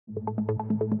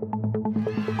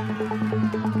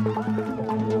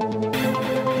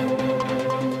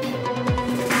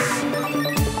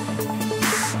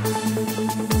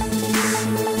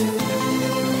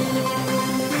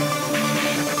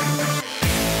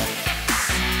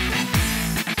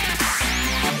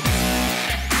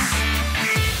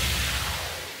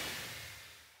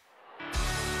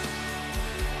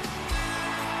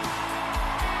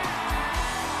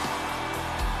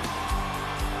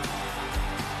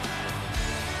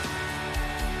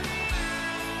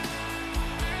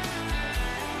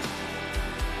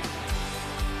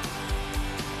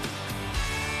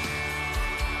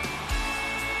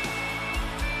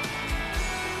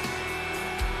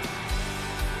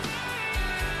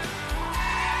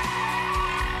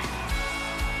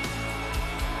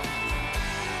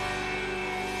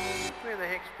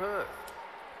Perth.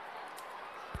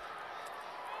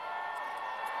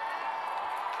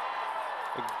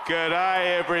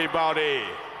 G'day, everybody.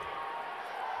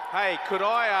 Hey, could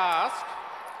I ask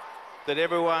that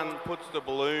everyone puts the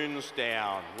balloons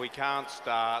down? We can't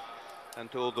start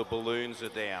until the balloons are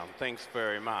down. Thanks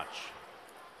very much.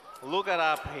 Look at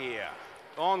up here,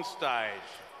 on stage.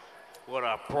 What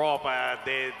a proper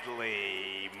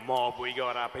deadly mob we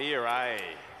got up here, eh?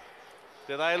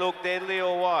 Do they look deadly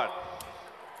or what?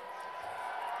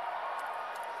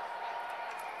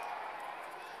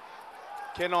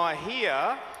 Can I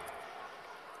hear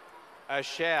a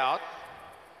shout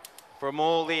from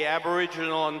all the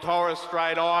Aboriginal and Torres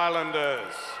Strait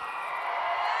Islanders?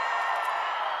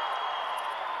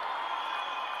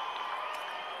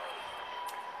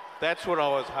 That's what I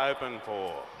was hoping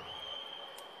for.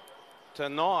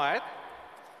 Tonight,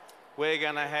 we're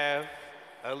going to have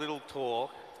a little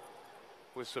talk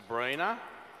with Sabrina,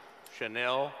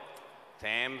 Chanel,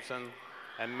 Tamsin,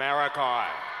 and Marikai.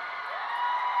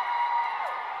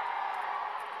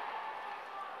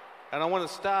 And I want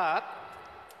to start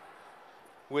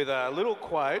with a little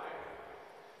quote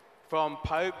from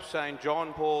Pope St.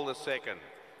 John Paul II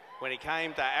when he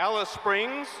came to Alice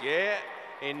Springs,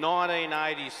 in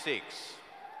 1986.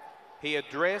 He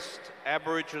addressed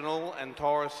Aboriginal and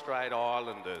Torres Strait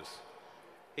Islanders.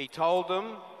 He told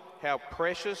them how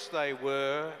precious they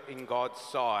were in God's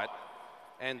sight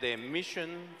and their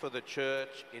mission for the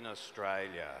church in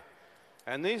Australia.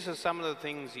 And these are some of the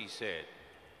things he said.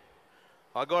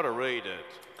 I got to read it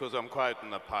because I'm quoting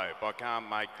the Pope. I can't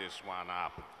make this one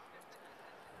up.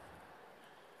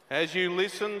 As you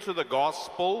listen to the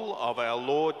gospel of our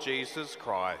Lord Jesus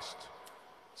Christ,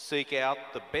 seek out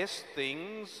the best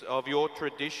things of your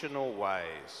traditional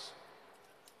ways.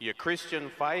 Your Christian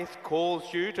faith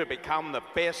calls you to become the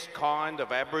best kind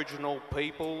of Aboriginal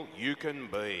people you can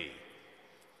be.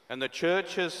 And the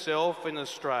church herself in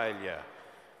Australia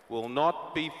will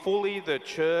not be fully the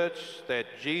church that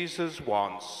Jesus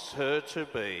wants her to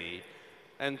be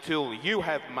until you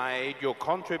have made your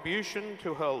contribution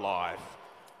to her life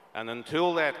and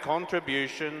until that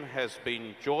contribution has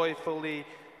been joyfully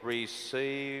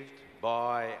received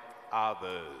by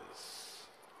others.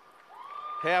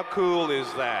 How cool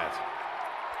is that?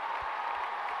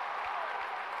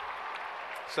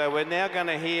 So we're now going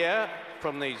to hear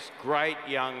from these great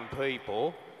young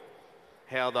people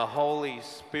how the Holy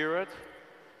Spirit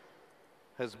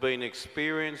has been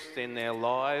experienced in their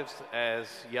lives as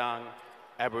young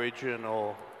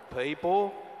Aboriginal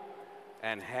people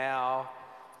and how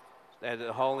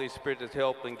the Holy Spirit has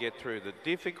helped them get through the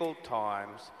difficult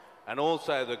times and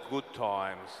also the good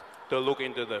times to look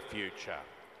into the future.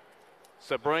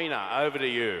 Sabrina, over to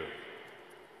you.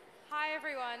 Hi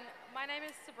everyone, my name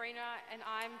is Sabrina and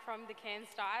I'm from the Cairns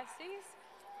Diocese.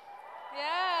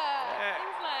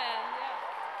 Queensland,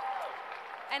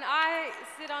 And I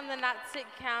sit on the NATSIC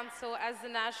Council as the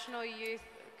National Youth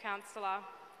Councillor.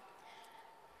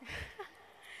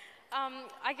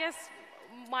 I guess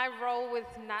my role with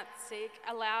NATSIC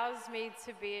allows me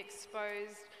to be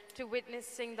exposed to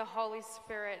witnessing the Holy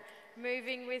Spirit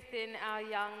moving within our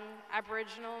young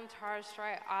Aboriginal and Torres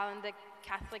Strait Islander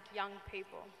Catholic young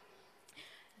people.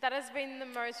 That has been the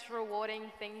most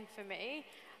rewarding thing for me.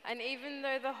 And even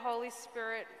though the Holy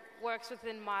Spirit works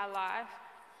within my life,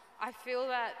 I feel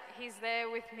that He's there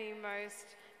with me most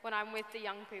when I'm with the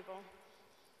young people.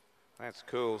 That's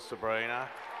cool, Sabrina.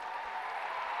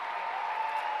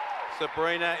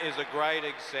 Sabrina is a great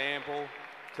example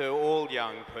to all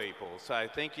young people. So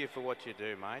thank you for what you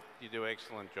do, mate. You do an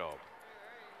excellent job.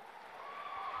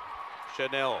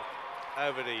 Chanel,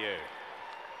 over to you.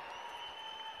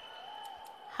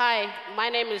 Hi, my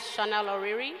name is Chanel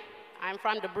O'Reilly. I'm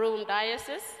from the Broome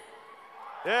Diocese.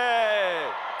 Yay!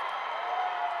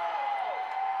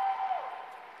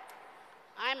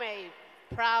 I'm a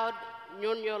proud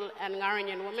Nyunyul and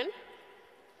Ngaranyan women.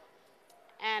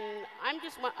 And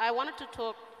I wanted to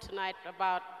talk tonight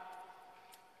about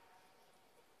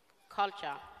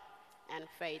culture and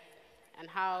faith and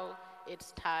how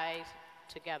it's tied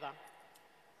together.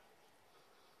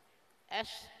 As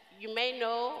you may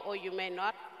know or you may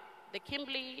not, the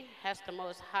Kimberley has the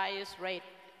most highest rate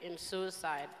in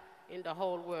suicide in the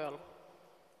whole world.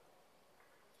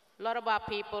 A lot of our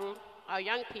people, our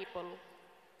young people,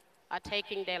 are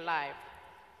taking their life.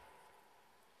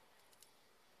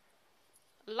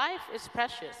 Life is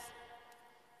precious.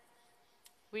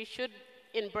 We should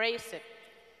embrace it.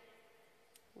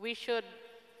 We should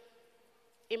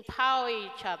empower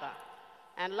each other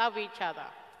and love each other.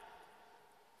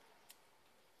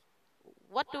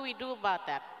 What do we do about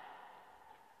that?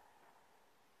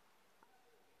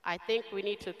 I think we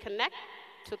need to connect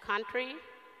to country,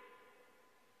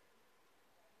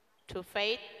 to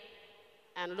faith,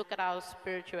 and look at our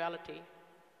spirituality.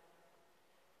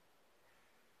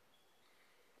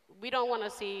 We don't want to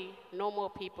see no more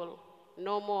people,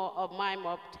 no more of my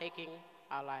mob taking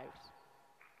our lives.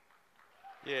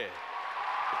 Yeah.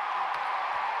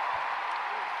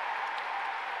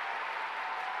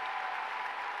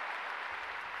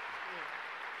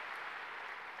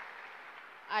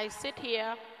 I sit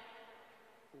here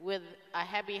with a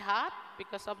heavy heart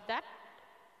because of that.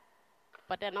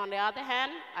 But then on the other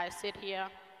hand, I sit here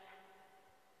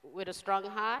with a strong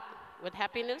heart, with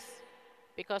happiness,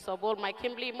 because of all my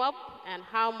Kimberley mob and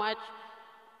how much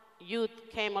youth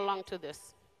came along to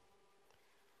this.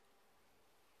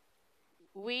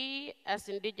 We, as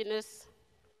Indigenous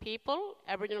people,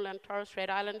 Aboriginal and Torres Strait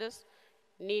Islanders,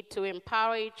 need to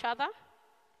empower each other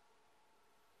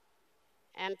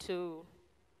and to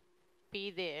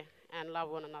be there and love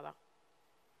one another.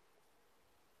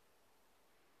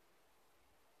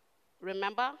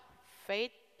 Remember,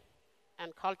 faith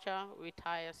and culture, we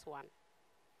tie as one.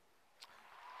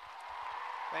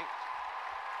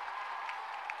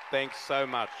 Thanks so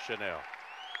much, Chanel.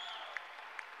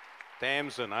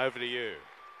 Tamsin, over to you.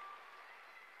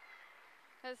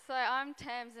 So I'm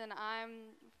Tamsin.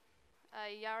 I'm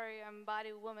a Yari and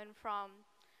Badi woman from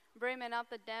Broome and up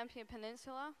the Dampier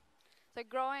Peninsula. So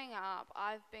growing up,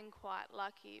 I've been quite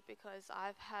lucky because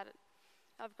I've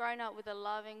grown up with a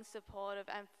loving, supportive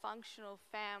and functional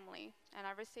family, and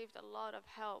I received a lot of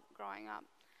help growing up.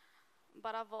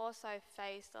 But I've also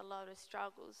faced a lot of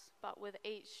struggles, but with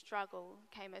each struggle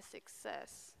came a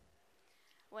success.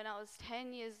 When I was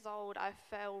 10 years old, I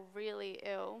fell really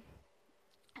ill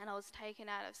and I was taken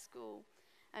out of school.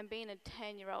 And being a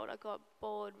 10-year-old, I got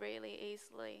bored really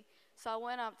easily. So I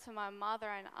went up to my mother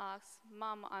and asked,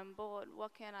 "Mum, I'm bored,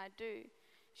 what can I do?"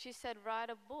 She said, "Write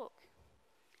a book."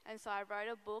 And so I wrote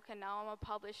a book and now I'm a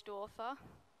published author.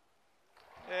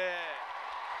 Yeah.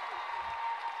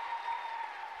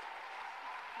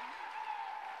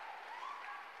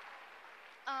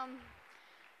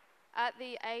 At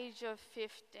the age of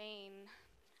 15,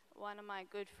 one of my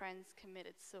good friends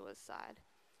committed suicide.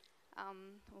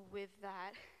 With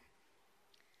that,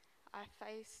 I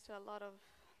faced a lot of,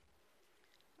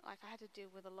 I had to deal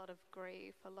with a lot of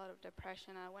grief, a lot of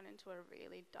depression. I went into a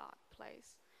really dark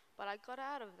place. But I got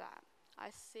out of that.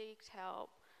 I sought help.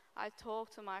 I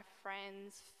talked to my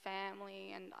friends,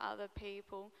 family, and other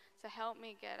people to help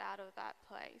me get out of that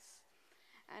place.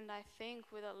 And I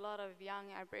think with a lot of young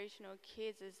Aboriginal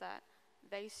kids is that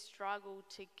they struggle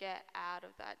to get out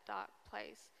of that dark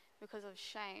place because of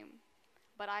shame.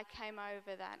 But I came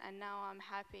over that and now I'm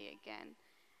happy again.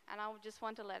 And I would just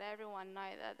want to let everyone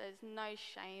know that there's no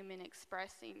shame in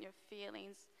expressing your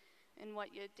feelings and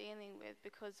what you're dealing with,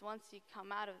 because once you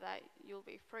come out of that, you'll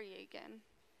be free again.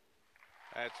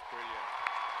 That's brilliant.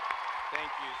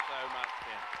 Thank you so much,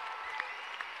 Ken.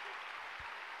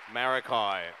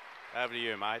 Marikai, over to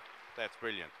you, mate. That's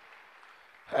brilliant.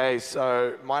 Hey,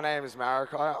 so my name is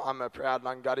Marikai. I'm a proud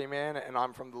Ngungutty man and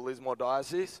I'm from the Lismore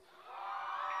Diocese.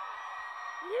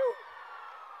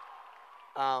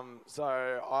 So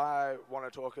I want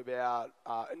to talk about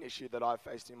an issue that I've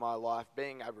faced in my life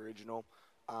being Aboriginal,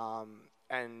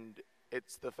 and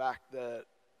it's the fact that,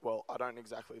 well, I don't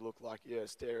exactly look like your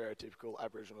stereotypical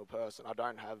Aboriginal person. I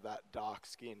don't have that dark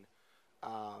skin,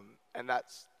 and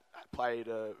that's played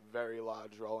a very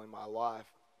large role in my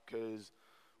life, because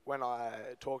when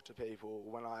I talk to people,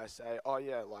 when I say, "Oh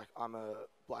yeah, like I'm a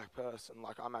black person,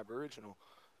 like I'm Aboriginal,"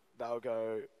 they'll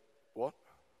go, "What?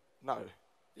 No.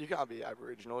 You can't be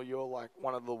Aboriginal, you're like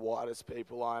one of the whitest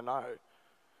people I know."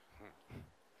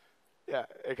 Yeah,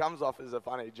 it comes off as a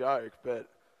funny joke, but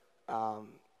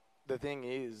the thing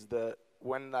is that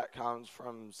when that comes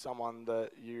from someone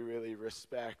that you really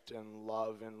respect and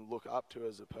love and look up to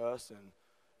as a person,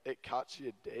 it cuts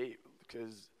you deep,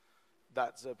 because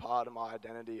that's a part of my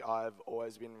identity. I've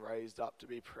always been raised up to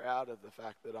be proud of the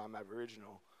fact that I'm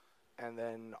Aboriginal, and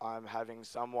then I'm having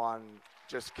someone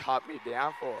just cut me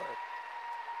down for it.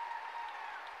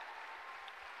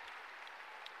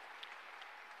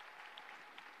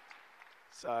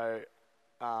 So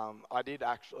I did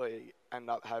actually end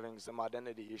up having some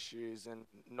identity issues and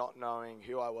not knowing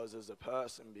who I was as a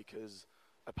person, because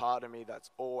a part of me that's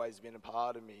always been a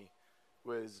part of me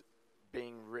was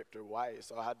being ripped away.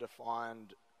 So I had to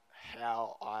find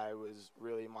how I was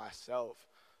really myself,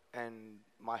 and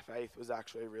my faith was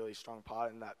actually a really strong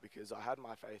part in that, because I had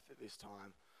my faith at this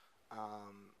time,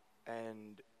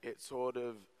 and it sort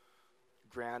of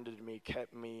grounded me,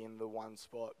 kept me in the one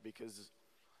spot, because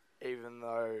even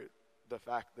though the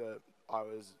fact that I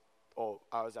was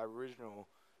Aboriginal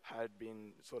had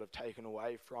been sort of taken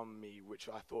away from me, which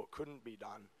I thought couldn't be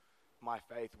done, my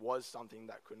faith was something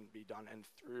that couldn't be done. And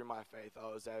through my faith,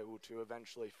 I was able to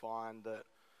eventually find that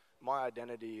my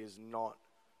identity is not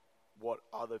what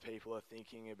other people are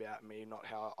thinking about me, not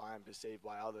how I am perceived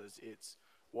by others. It's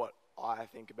what I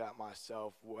think about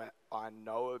myself, what I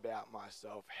know about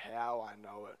myself, how I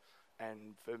know it.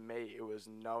 And for me, it was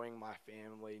knowing my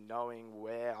family, knowing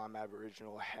where I'm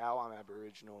Aboriginal, how I'm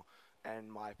Aboriginal, and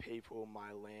my people,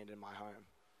 my land, and my home.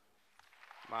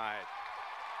 Mate,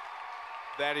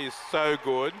 that is so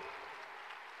good.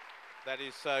 That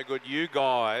is so good. You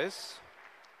guys,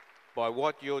 by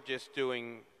what you're just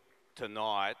doing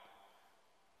tonight,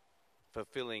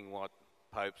 fulfilling what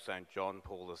Pope St. John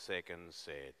Paul II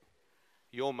said,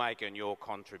 you're making your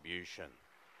contribution.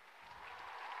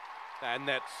 And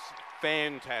that's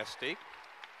fantastic.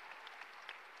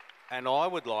 And I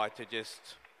would like to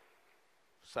just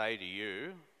say to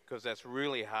you, because that's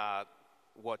really hard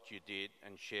what you did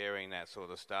and sharing that sort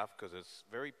of stuff, because it's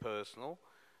very personal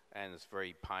and it's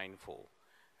very painful.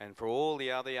 And for all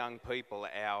the other young people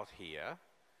out here,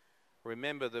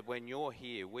 remember that when you're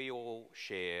here, we all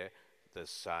share the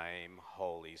same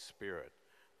Holy Spirit.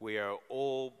 We are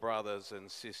all brothers and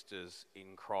sisters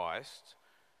in Christ,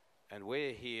 and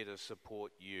we're here to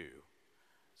support you.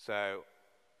 So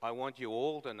I want you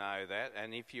all to know that,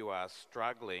 and if you are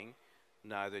struggling,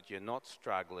 know that you're not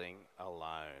struggling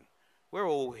alone. We're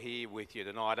all here with you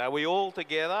tonight. Are we all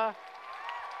together?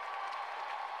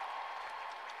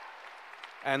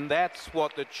 And that's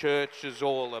what the church is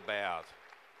all about.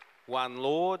 One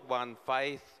Lord, one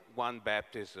faith, one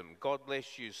baptism. God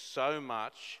bless you so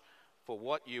much for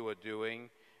what you are doing.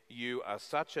 You are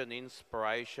such an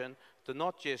inspiration to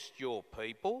not just your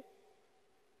people,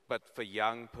 but for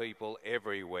young people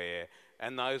everywhere,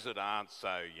 and those that aren't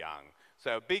so young.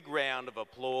 So a big round of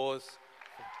applause.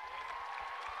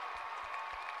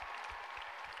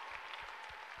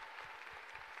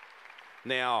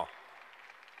 Now,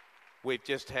 we've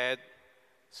just had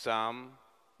some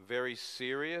very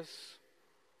serious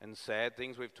and sad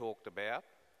things we've talked about.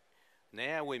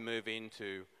 Now we move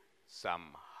into some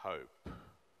hope.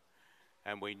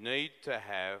 And we need to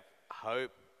have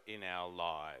hope in our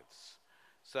lives.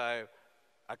 So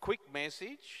a quick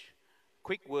message,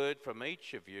 quick word from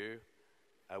each of you,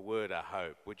 a word of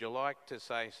hope. Would you like to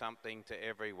say something to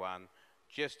everyone,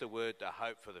 just a word to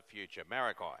hope for the future?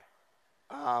 Marikai.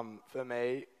 For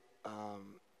me,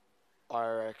 I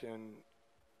reckon,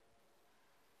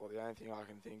 well, the only thing I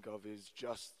can think of is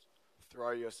just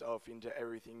throw yourself into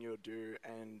everything you'll do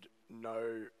and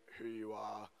know who you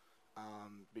are.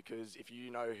 Because if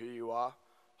you know who you are,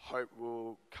 hope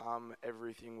will come,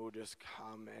 everything will just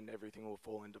come, and everything will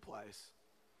fall into place.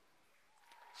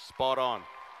 Spot on.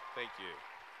 Thank you.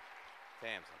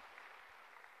 Tamsin.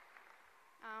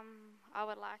 I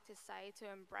would like to say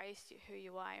to embrace who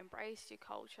you are, embrace your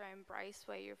culture, embrace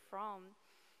where you're from,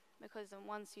 because then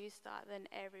once you start, then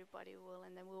everybody will,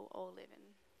 and then we'll all live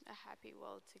in a happy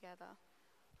world together.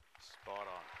 Spot on.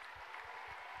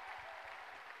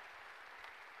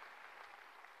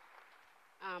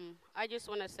 I just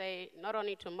want to say, not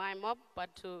only to my mob,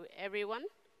 but to everyone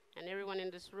and everyone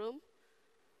in this room,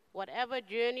 whatever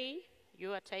journey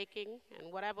you are taking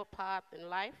and whatever path in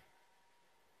life,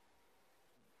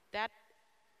 that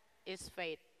is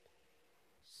faith.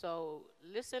 So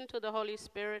listen to the Holy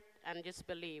Spirit and just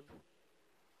believe.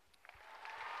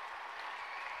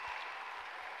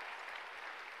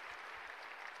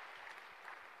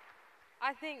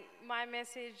 I think my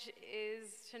message is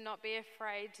to not be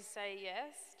afraid to say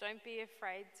yes. Don't be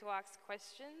afraid to ask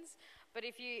questions. But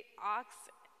if you ask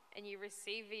and you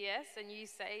receive a yes and you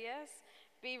say yes,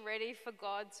 be ready for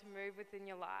God to move within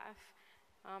your life.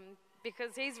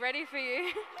 Because He's ready for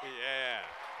you.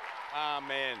 Yeah.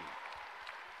 Amen.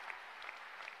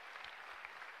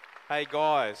 Hey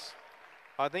guys,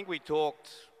 I think we talked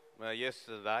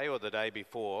yesterday or the day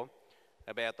before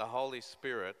about the Holy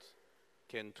Spirit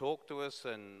can talk to us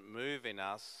and move in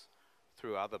us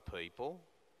through other people.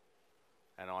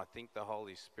 And I think the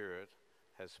Holy Spirit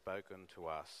has spoken to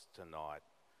us tonight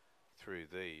through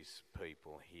these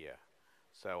people here.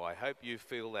 So I hope you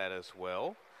feel that as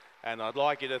well. And I'd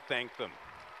like you to thank them.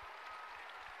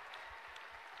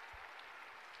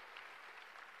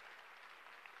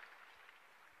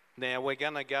 Now we're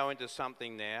going to go into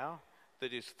something now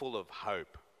that is full of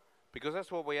hope. Because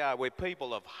that's what we are. We're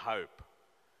people of hope.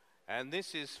 And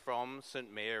this is from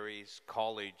St Mary's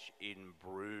College in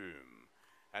Broome.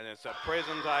 And it's a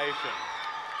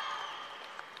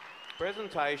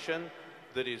presentation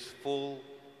that is full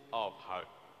of hope.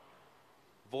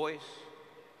 Voice,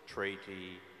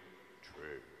 treaty,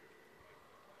 true.